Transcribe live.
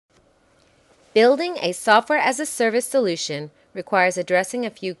Building a software-as-a-service solution requires addressing a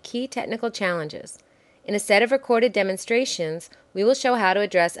few key technical challenges. In a set of recorded demonstrations, we will show how to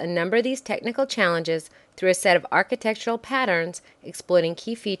address a number of these technical challenges through a set of architectural patterns exploiting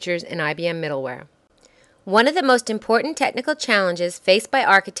key features in IBM Middleware. One of the most important technical challenges faced by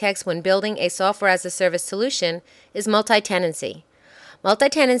architects when building a software-as-a-service solution is multi-tenancy.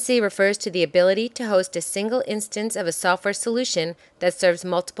 Multi-tenancy refers to the ability to host a single instance of a software solution that serves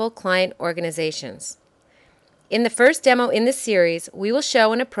multiple client organizations. In the first demo in this series, we will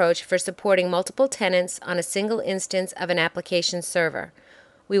show an approach for supporting multiple tenants on a single instance of an application server.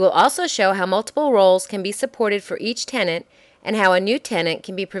 We will also show how multiple roles can be supported for each tenant and how a new tenant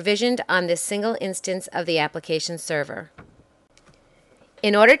can be provisioned on this single instance of the application server.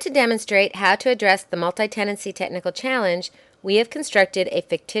 In order to demonstrate how to address the multi-tenancy technical challenge, we have constructed a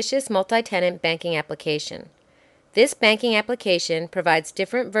fictitious multi-tenant banking application. This banking application provides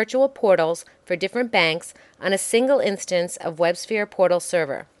different virtual portals for different banks on a single instance of WebSphere portal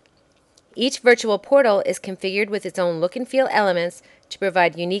server. Each virtual portal is configured with its own look and feel elements to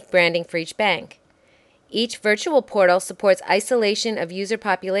provide unique branding for each bank. Each virtual portal supports isolation of user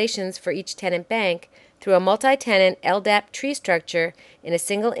populations for each tenant bank through a multi-tenant LDAP tree structure in a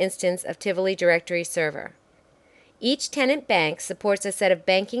single instance of Tivoli directory server. Each tenant bank supports a set of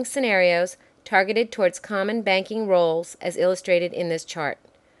banking scenarios targeted towards common banking roles as illustrated in this chart.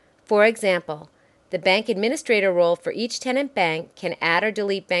 For example, the bank administrator role for each tenant bank can add or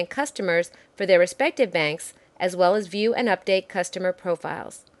delete bank customers for their respective banks, as well as view and update customer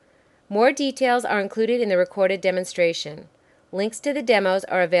profiles. More details are included in the recorded demonstration. Links to the demos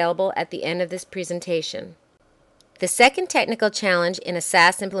are available at the end of this presentation. The second technical challenge in a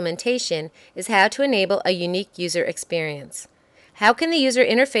SAAS implementation is how to enable a unique user experience. How can the user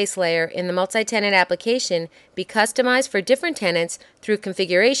interface layer in the multi-tenant application be customized for different tenants through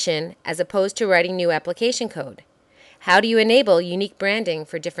configuration as opposed to writing new application code? How do you enable unique branding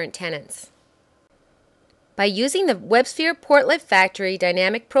for different tenants? By using the WebSphere Portlet Factory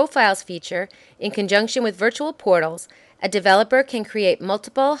Dynamic Profiles feature in conjunction with virtual portals, a developer can create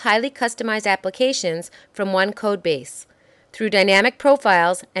multiple highly customized applications from one code base. Through dynamic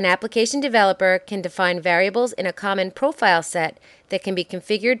profiles, an application developer can define variables in a common profile set that can be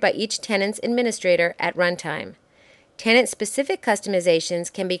configured by each tenant's administrator at runtime. Tenant-specific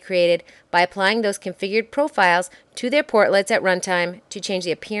customizations can be created by applying those configured profiles to their portlets at runtime to change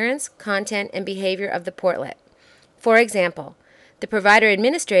the appearance, content, and behavior of the portlet. For example, the provider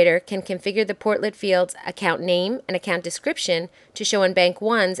administrator can configure the portlet fields account name and account description to show in Bank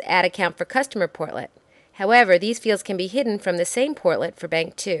 1's Add Account for Customer portlet. However, these fields can be hidden from the same portlet for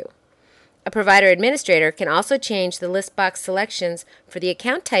Bank 2. A provider administrator can also change the list box selections for the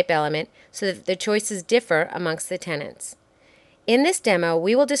account type element so that the choices differ amongst the tenants. In this demo,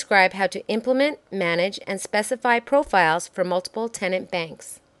 we will describe how to implement, manage, and specify profiles for multiple tenant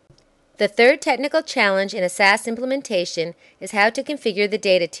banks. The third technical challenge in a SAAS implementation is how to configure the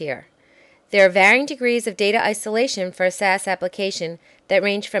data tier. There are varying degrees of data isolation for a SAAS application that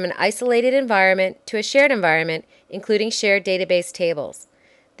range from an isolated environment to a shared environment, including shared database tables.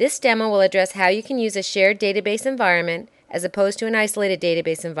 This demo will address how you can use a shared database environment as opposed to an isolated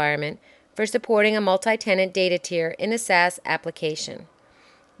database environment for supporting a multi-tenant data tier in a SAAS application.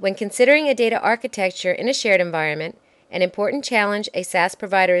 When considering a data architecture in a shared environment, an important challenge a SAAS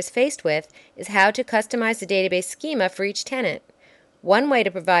provider is faced with is how to customize the database schema for each tenant. One way to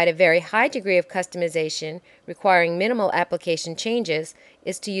provide a very high degree of customization requiring minimal application changes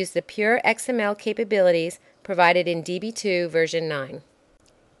is to use the pure XML capabilities provided in DB2 version 9.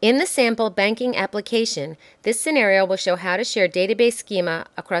 In the sample banking application, this scenario will show how to share database schema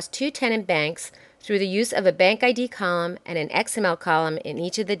across two tenant banks through the use of a bank ID column and an XML column in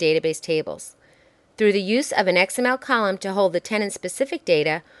each of the database tables. Through the use of an XML column to hold the tenant-specific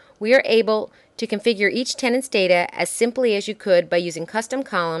data, we are able to configure each tenant's data as simply as you could by using custom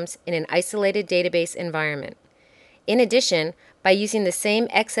columns in an isolated database environment. In addition, by using the same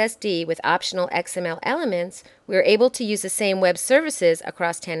XSD with optional XML elements, we are able to use the same web services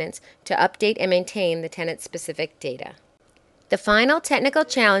across tenants to update and maintain the tenant-specific data. The final technical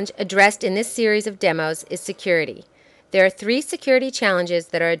challenge addressed in this series of demos is security. There are 3 security challenges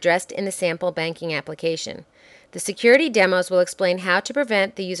that are addressed in the sample banking application. The security demos will explain how to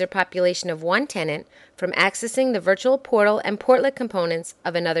prevent the user population of one tenant from accessing the virtual portal and portlet components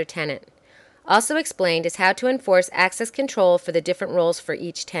of another tenant. Also explained is how to enforce access control for the different roles for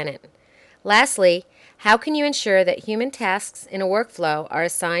each tenant. Lastly, how can you ensure that human tasks in a workflow are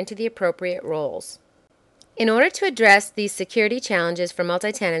assigned to the appropriate roles? In order to address these security challenges for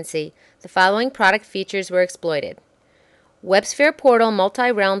multi-tenancy, the following product features were exploited. WebSphere Portal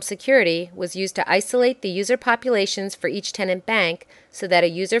multi-realm security was used to isolate the user populations for each tenant bank so that a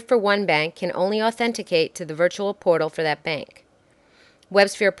user for one bank can only authenticate to the virtual portal for that bank.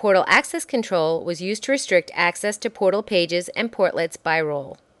 WebSphere Portal Access Control was used to restrict access to portal pages and portlets by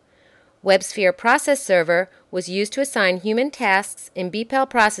role. WebSphere Process Server was used to assign human tasks in BPEL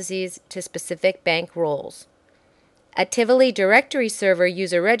processes to specific bank roles. A Tivoli Directory Server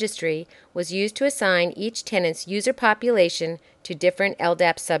User Registry was used to assign each tenant's user population to different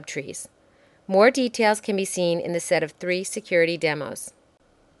LDAP subtrees. More details can be seen in the set of 3 security demos.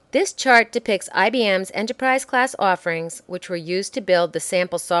 This chart depicts IBM's enterprise-class offerings, which were used to build the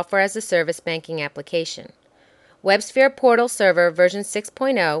sample software-as-a-service banking application. WebSphere Portal Server version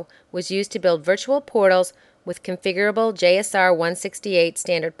 6.0 was used to build virtual portals with configurable JSR 168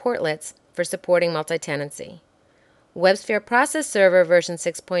 standard portlets for supporting multi-tenancy. WebSphere Process Server version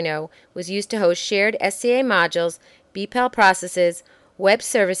 6.0 was used to host shared SCA modules, BPEL processes, web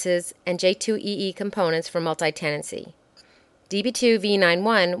services, and J2EE components for multi-tenancy. DB2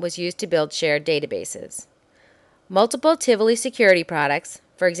 v91 was used to build shared databases. Multiple Tivoli security products,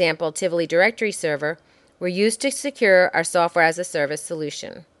 for example Tivoli Directory Server, were used to secure our software-as-a-service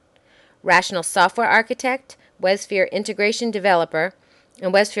solution. Rational Software Architect, WebSphere Integration Developer,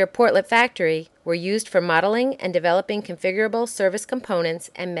 and WebSphere Portlet Factory were used for modeling and developing configurable service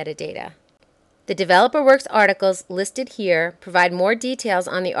components and metadata. The DeveloperWorks articles listed here provide more details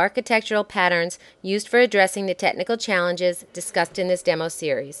on the architectural patterns used for addressing the technical challenges discussed in this demo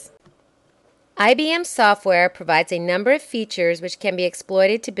series. IBM software provides a number of features which can be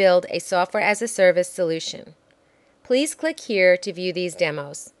exploited to build a software-as-a-service solution. Please click here to view these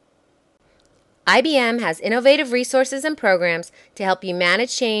demos. IBM has innovative resources and programs to help you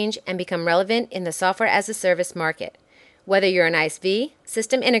manage change and become relevant in the software-as-a-service market. Whether you're an ISV,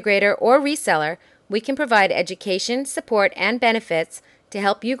 system integrator, or reseller, we can provide education, support, and benefits to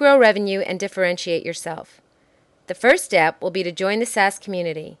help you grow revenue and differentiate yourself. The first step will be to join the SAAS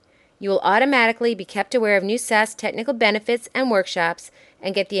community. You will automatically be kept aware of new SAAS technical benefits and workshops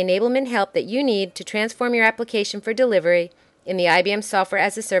and get the enablement help that you need to transform your application for delivery in the IBM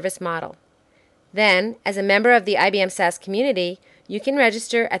Software-as-a-Service model. Then, as a member of the IBM SAAS community, you can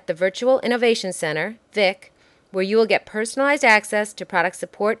register at the Virtual Innovation Center, VIC, where you will get personalized access to product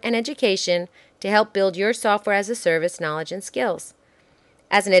support and education to help build your software-as-a-service knowledge and skills.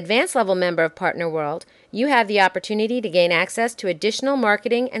 As an advanced level member of Partner World, you have the opportunity to gain access to additional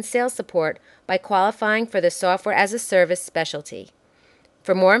marketing and sales support by qualifying for the Software-as-a-Service specialty.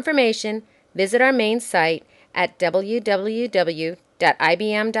 For more information, visit our main site at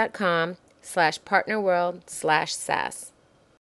www.ibm.com/partnerworld/SAAS.